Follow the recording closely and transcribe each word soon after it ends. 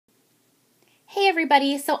Hey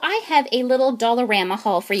everybody, so I have a little Dollarama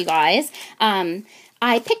haul for you guys.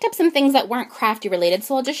 I picked up some things that weren't crafty related,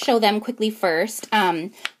 so I'll just show them quickly first.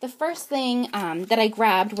 The first thing that I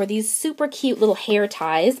grabbed were these super cute little hair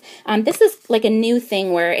ties. This is like a new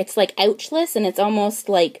thing where it's like ouchless and it's almost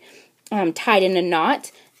like tied in a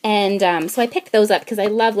knot. And so I picked those up because I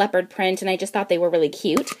love leopard print and I just thought they were really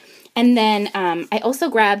cute. And then I also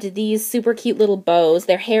grabbed these super cute little bows.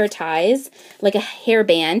 They're hair ties, like a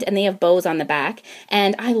hairband, and they have bows on the back.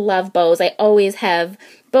 And I love bows. I always have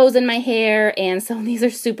bows in my hair, and so these are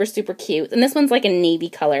super, super cute. And this one's like a navy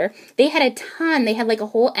color. They had a ton. They had like a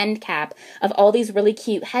whole end cap of all these really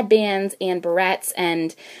cute headbands and barrettes,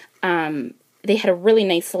 and they had a really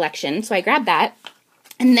nice selection. So I grabbed that.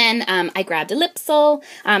 And then I grabbed a lip sol.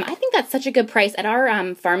 I think that's such a good price. At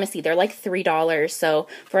our pharmacy, they're like $3, so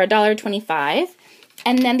for $1.25.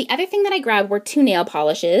 And then the other thing that I grabbed were two nail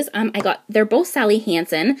polishes. They're both Sally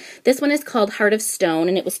Hansen. This one is called Heart of Stone,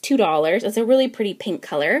 and it was $2. It's a really pretty pink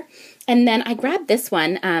color. And then I grabbed this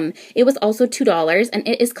one. It was also $2, and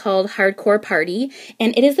it is called Hardcore Party,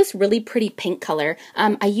 and it is this really pretty pink color.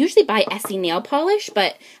 I usually buy Essie nail polish,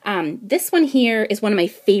 but this one here is one of my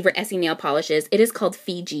favorite Essie nail polishes. It is called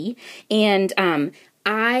Fiji, and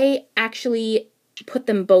I actually put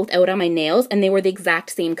them both out on my nails, and they were the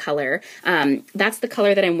exact same color. That's the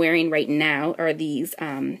color that I'm wearing right now, are these,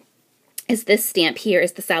 is this stamp here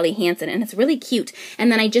is the Sally Hansen, and it's really cute.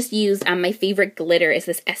 And then I just used, my favorite glitter is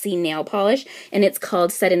this Essie nail polish, and it's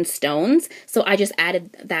called Set in Stones. So I just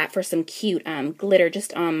added that for some cute glitter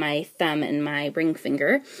just on my thumb and my ring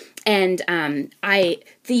finger. And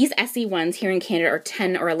these Essie ones here in Canada are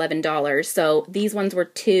 $10 or $11, so these ones were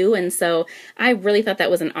 $2, and so I really thought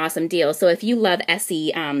that was an awesome deal. So if you love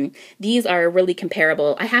Essie, these are really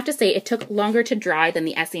comparable. I have to say it took longer to dry than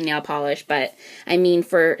the Essie nail polish, but I mean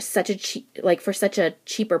for such a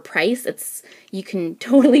cheaper price, you can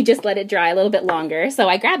totally just let it dry a little bit longer. So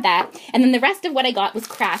I grabbed that, and then the rest of what I got was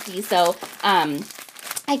crafty. So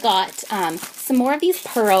I got some more of these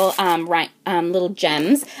pearl little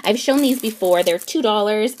gems. I've shown these before. They're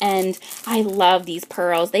 $2, and I love these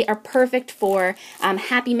pearls. They are perfect for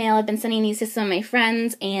Happy Mail. I've been sending these to some of my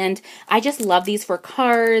friends, and I just love these for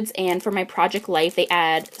cards and for my project life. They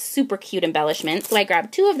add super cute embellishments. So I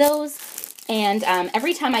grabbed 2 of those. And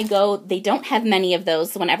every time I go, they don't have many of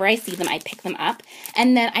those, so whenever I see them, I pick them up.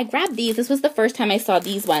 And then I grabbed these. This was the first time I saw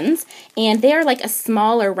these ones, and they're like a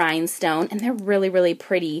smaller rhinestone, and they're really, really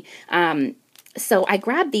pretty. So I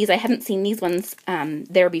grabbed these. I haven't seen these ones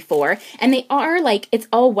there before, and they are like, it's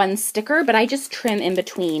all one sticker, but I just trim in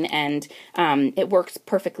between, and it works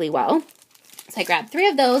perfectly well. So I grabbed 3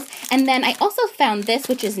 of those, and then I also found this,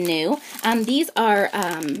 which is new. These are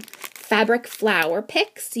fabric flower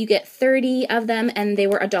picks. You get 30 of them, and they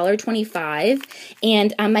were $1.25.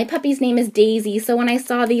 And my puppy's name is Daisy, so when I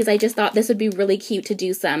saw these, I just thought this would be really cute to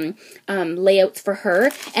do some layouts for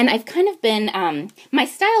her. And I've kind of been, my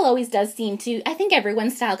style always does seem to, I think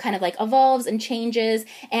everyone's style kind of like evolves and changes,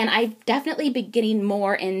 and I've definitely been getting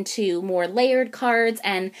more into more layered cards,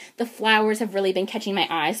 and the flowers have really been catching my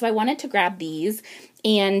eye, so I wanted to grab these.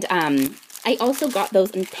 And I also got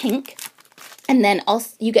those in pink. And then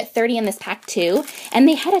also you get 30 in this pack too. And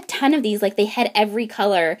they had a ton of these, like they had every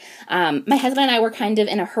color. My husband and I were kind of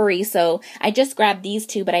in a hurry, so I just grabbed these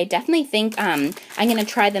 2, but I definitely think I'm going to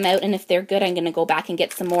try them out, and if they're good, I'm going to go back and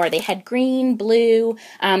get some more. They had green, blue,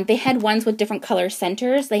 they had ones with different color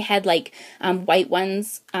centers. They had like white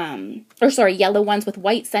ones, yellow ones with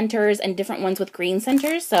white centers and different ones with green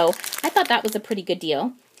centers. So I thought that was a pretty good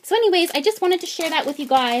deal. So anyways, I just wanted to share that with you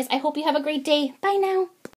guys. I hope you have a great day. Bye now.